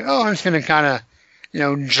just be like, oh, I'm just going to kind of,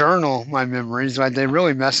 journal my memories. Like, they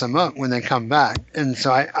really mess them up when they come back. And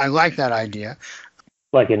so I like that idea.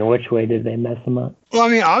 Like, in which way did they mess them up? Well, I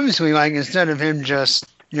mean, obviously, like, instead of him just,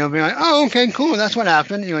 being like, oh, okay, cool, that's what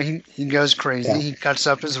happened. He goes crazy. Yeah. He cuts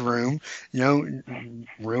up his room,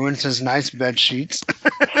 ruins his nice bed sheets,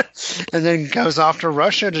 and then goes off to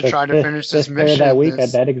Russia to try to finish this mission. That week, I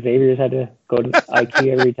bet Xavier's had to go to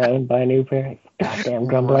IKEA every time and buy a new pair. Goddamn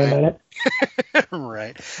grumbling about it.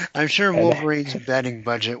 Right. I'm sure Wolverine's bedding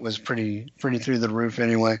budget was pretty through the roof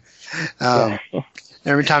anyway.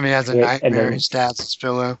 Every time he has a nightmare, he stabs his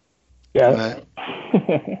pillow. Yeah.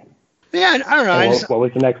 Yeah, I don't know. What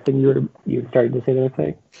was the next thing you started to say the other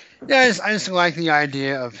thing? Yeah, I just like the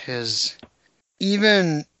idea of his,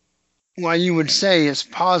 even while you would say it's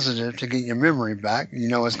positive to get your memory back, you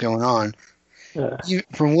know what's going on.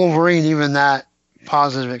 For Wolverine, even that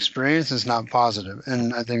positive experience is not positive.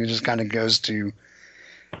 And I think it just kind of goes to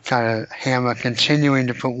kind of Hama continuing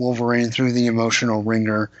to put Wolverine through the emotional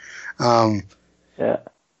ringer. Yeah.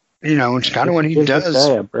 It's kind of what he Give this does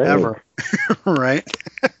guy a break. ever, right?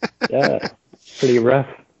 Yeah. Pretty rough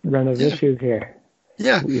run of issues here.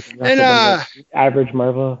 Yeah. And average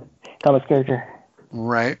Marvel comics character.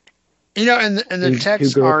 Right. And the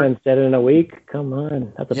text two art. girlfriends dead in a week. Come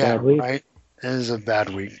on, that's a bad week. Right. It is a bad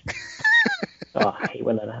week. Oh, I hate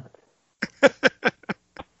when that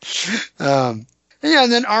happens.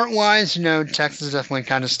 And then art-wise, text is definitely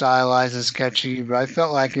kind of stylized and sketchy, but I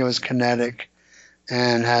felt like it was kinetic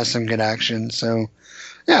and has some good action. So,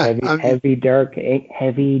 yeah, heavy dark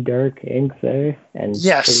inks there, and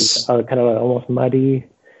yes, kind of almost muddy.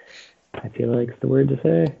 I feel like it's the word to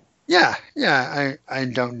say. Yeah, I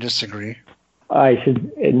don't disagree.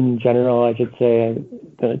 In general, I should say I'm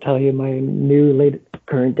going to tell you my new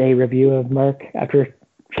current day review of Mark after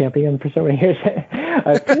championing him for so many years.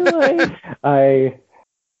 I feel like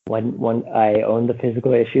when I owned the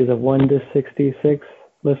physical issues of 1 to 66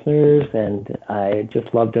 listeners, and I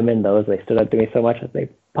just loved them in those. They stood out to me so much as they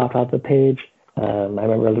popped off the page. I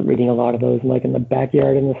remember reading a lot of those in the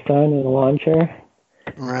backyard in the sun in a lawn chair.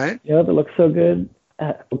 Right. It looks so good.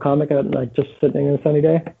 A comic out just sitting in a sunny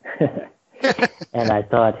day. And I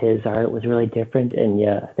thought his art was really different, and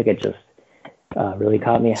I think it just really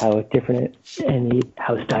caught me how different and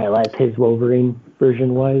how stylized his Wolverine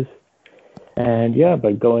version was. And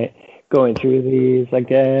but going through these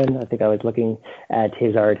again, I think I was looking at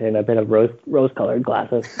his art in a bit of rose-colored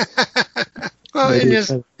glasses. Well, it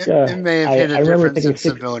may have hit a different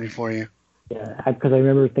sensibility for you. Yeah, because I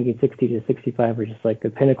remember thinking 60 to 65 were just like the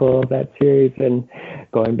pinnacle of that series, and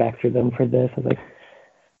going back through them for this, I was like,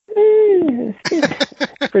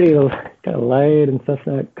 it's pretty kind of light and stuff's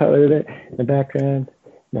not colored in the background.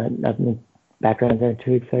 Nothing. The backgrounds aren't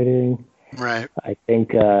too exciting. Right. I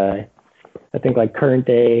think like current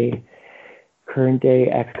day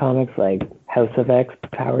X comics like House of X,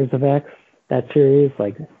 Powers of X, that series,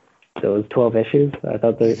 like those 12 issues. I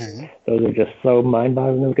thought those are just so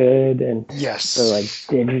mind-boggling good, and yes, they're like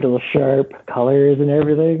digital sharp colors and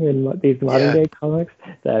everything in these modern day comics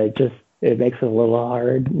that it makes it a little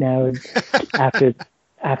hard now after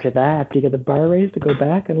you get the bar raised to go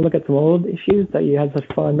back and look at some old issues that you had such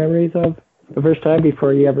fond memories of the first time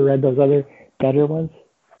before you ever read those other better ones.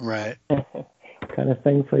 Right. Kind of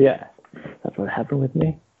thing. So that's what happened with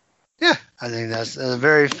me. Yeah, I think that's a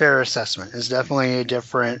very fair assessment. It's definitely a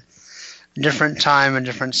different time and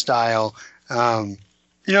different style. And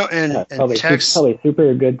text probably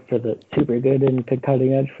super good and good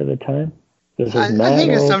cutting edge for the time. I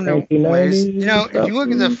think in some ways, if you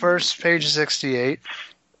look at the first page 68,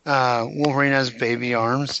 Wolverine has baby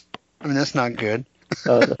arms. I mean, that's not good.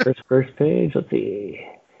 The first page. Let's see.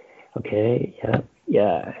 Okay.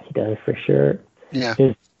 Yeah, he does for sure. Yeah.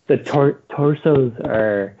 The torsos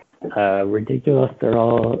are ridiculous. They're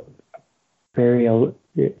all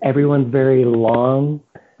everyone's very long.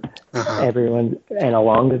 Everyone's and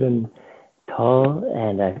elongated and tall,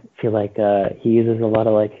 and I feel like he uses a lot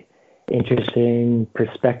of interesting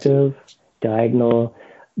perspective,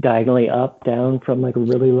 diagonally up, down from a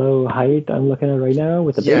really low height. I'm looking at right now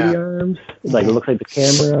with the baby arms. It looks like the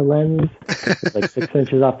camera lens is 6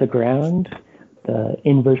 inches off the ground. The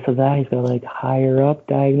inverse of that, he's got higher up,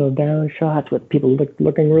 diagonal down shots with people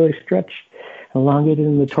looking really stretched, elongated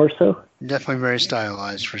in the torso. Definitely very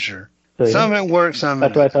stylized for sure. So, some of it works, some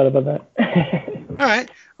of it That's what I thought about that. All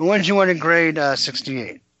right. Well, what did you want to grade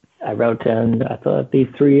 68? I wrote down, I thought these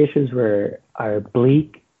 3 issues are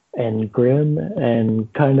bleak and grim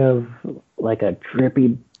and kind of like a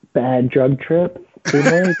trippy bad drug trip.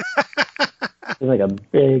 It's like a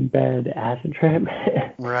big bad acid trip.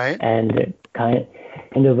 Right. And kind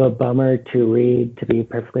of a bummer to read, to be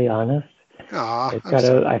perfectly honest.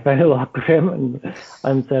 Aww, I find it a lot grim and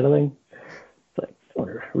unsettling. It's I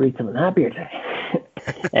want to read something happier today.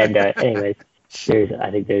 And anyways,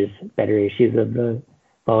 I think there's better issues of the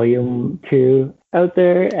volume 2 out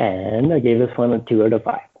there, and I gave this one a 2 out of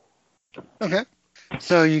 5. Okay.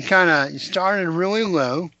 So you started really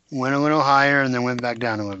low, went a little higher, and then went back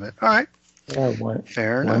down a little bit. All right. Yeah,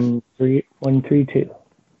 fair enough. 1, 3, 2.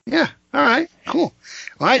 Yeah. All right. Cool.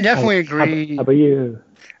 Well, I definitely agree. How about you?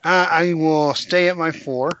 I will stay at my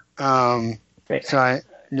 4. Great. So I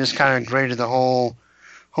just kind of graded the whole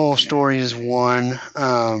story as 1.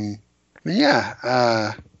 I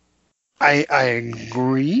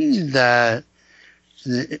agree that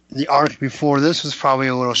the arc before this was probably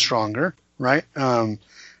a little stronger, right? A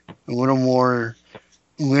little more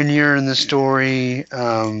linear in the story,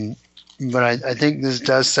 but I think this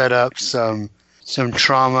does set up some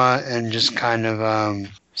trauma and just kind of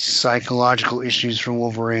psychological issues for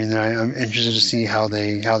Wolverine that I'm interested to see how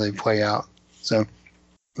they play out. So,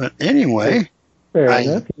 but anyway, fair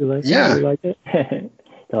enough. You like it? You like it?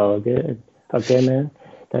 It's all good. Okay, man.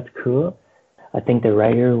 That's cool. I think the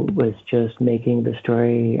writer was just making the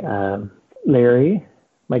story. Larry,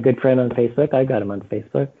 my good friend on Facebook. I got him on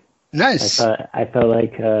Facebook. Nice. I felt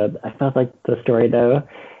like the story though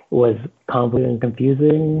was convoluted and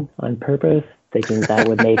confusing on purpose, thinking that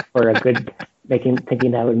would make for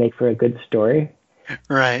a good story.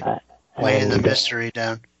 Right. Laying the mystery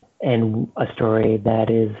down. And a story that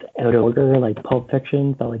is out of order, like Pulp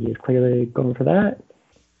Fiction, felt like he was clearly going for that.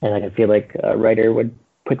 And I feel like a writer would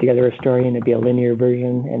put together a story and it'd be a linear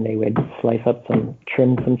version, and they would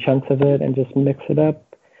trim some chunks of it and just mix it up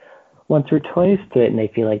once or twice and they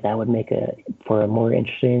feel like that would make for a more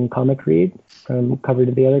interesting comic read from cover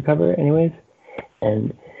to the other cover anyways.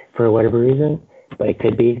 And for whatever reason, but it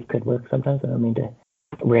could work sometimes. I don't mean to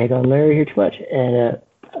rag on Larry here too much. And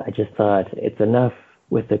I just thought it's enough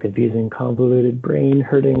with the confusing, convoluted,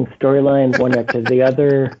 brain-hurting storylines, one after the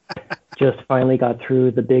other. Just finally got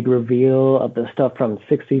through the big reveal of the stuff from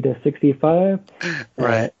 60 to 65.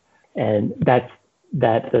 Right. And that's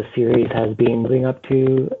that the series has been living up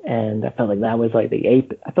to, and I felt like that was like the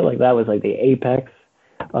apex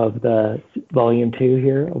of the volume 2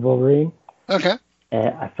 here of Wolverine. Okay.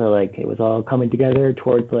 And I feel like it was all coming together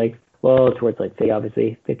towards say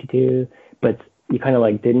obviously 52, but you kind of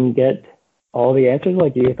like didn't get all the answers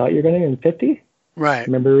like you thought you were going to in 50. Right. I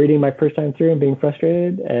remember reading my first time through and being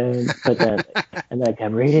frustrated, but then I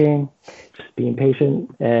kept reading, just being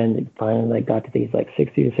patient, and finally got to these like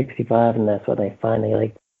 60 to 65, and that's when I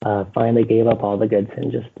finally gave up all the goods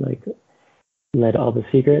and just like let all the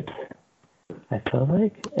secrets. I felt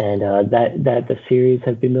like, and that the series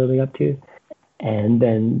has been building up to, and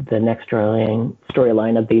then the next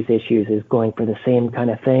storyline of these issues is going for the same kind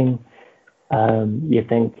of thing. You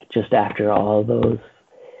think just after all those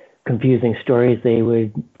confusing stories, they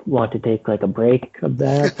would want to take like a break of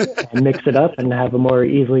that and mix it up and have a more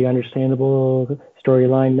easily understandable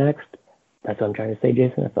storyline next. That's what I'm trying to say,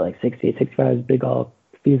 Jason. I feel like 60 to 65 is big, all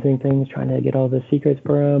confusing things, trying to get all the secrets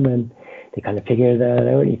for them, and they kind of figure that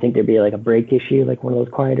out. And you think there'd be like a break issue, like one of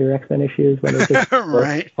those quieter X-Men issues, when it's just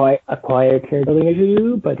right. a quiet character building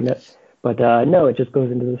issue. But no, it just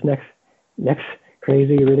goes into this next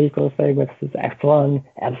crazy, really cool thing with this Epsilon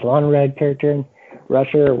Red character and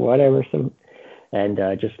Russia or whatever, and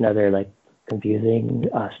just another like confusing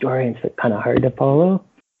story, and it's kind of hard to follow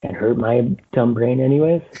and hurt my dumb brain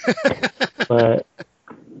anyways. But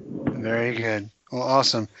very good. Well,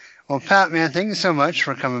 awesome. Well, Pat, man, thank you so much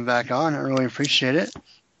for coming back on. I really appreciate it.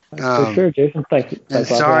 For sure, Jason. Thanks. And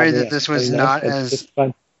sorry that this was not as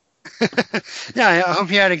fun. Yeah, I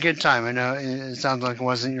hope you had a good time. I know it sounds like it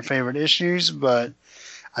wasn't your favorite issues, but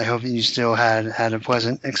I hope you still had a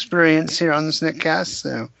pleasant experience here on the Snickcast.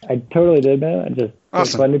 So I totally did, man.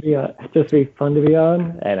 It's fun to be on. It's just be fun to be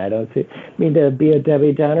on, and I don't mean to be a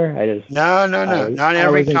Debbie Downer. No. Not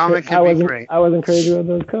every comic can be great. I wasn't crazy with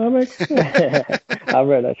those comics. I've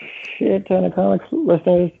read a shit ton of comics,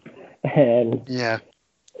 listeners, and yeah.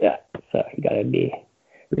 So you gotta be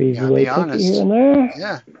reasonably honest here and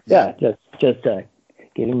there. Yeah. Just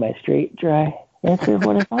giving my straight, dry answer of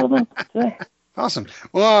what I thought of them today. Awesome.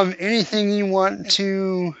 Well, anything going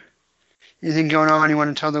on you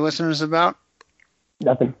want to tell the listeners about?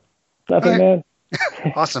 Nothing, okay. Man.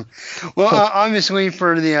 Awesome. Well, obviously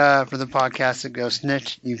for the podcast that goes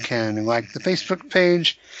Snitch, you can like the Facebook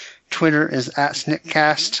page. Twitter is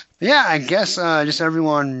 @Snickcast. Yeah, I guess just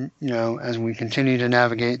everyone, as we continue to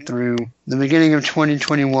navigate through the beginning of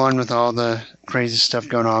 2021 with all the crazy stuff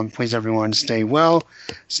going on, please everyone stay well,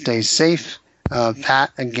 stay safe.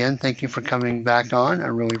 Pat, again, thank you for coming back on. I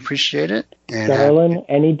really appreciate it. And Darlin,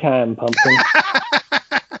 anytime, Pumpkin.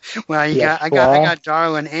 Well, I got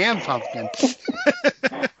Darlin and Pumpkin.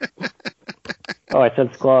 Oh, I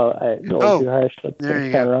said Squall. Too harsh. There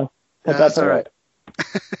you go. Wrong. That's all right.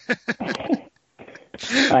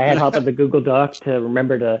 I had hopped on the Google Doc to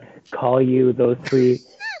remember to call you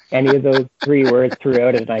any of those three words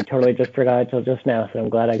throughout it, and I totally just forgot until just now, so I'm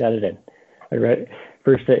glad I got it in. I read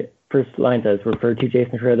first line says, refer to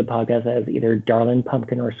Jason throughout the podcast as either Darlin,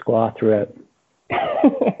 Pumpkin, or Squaw throughout.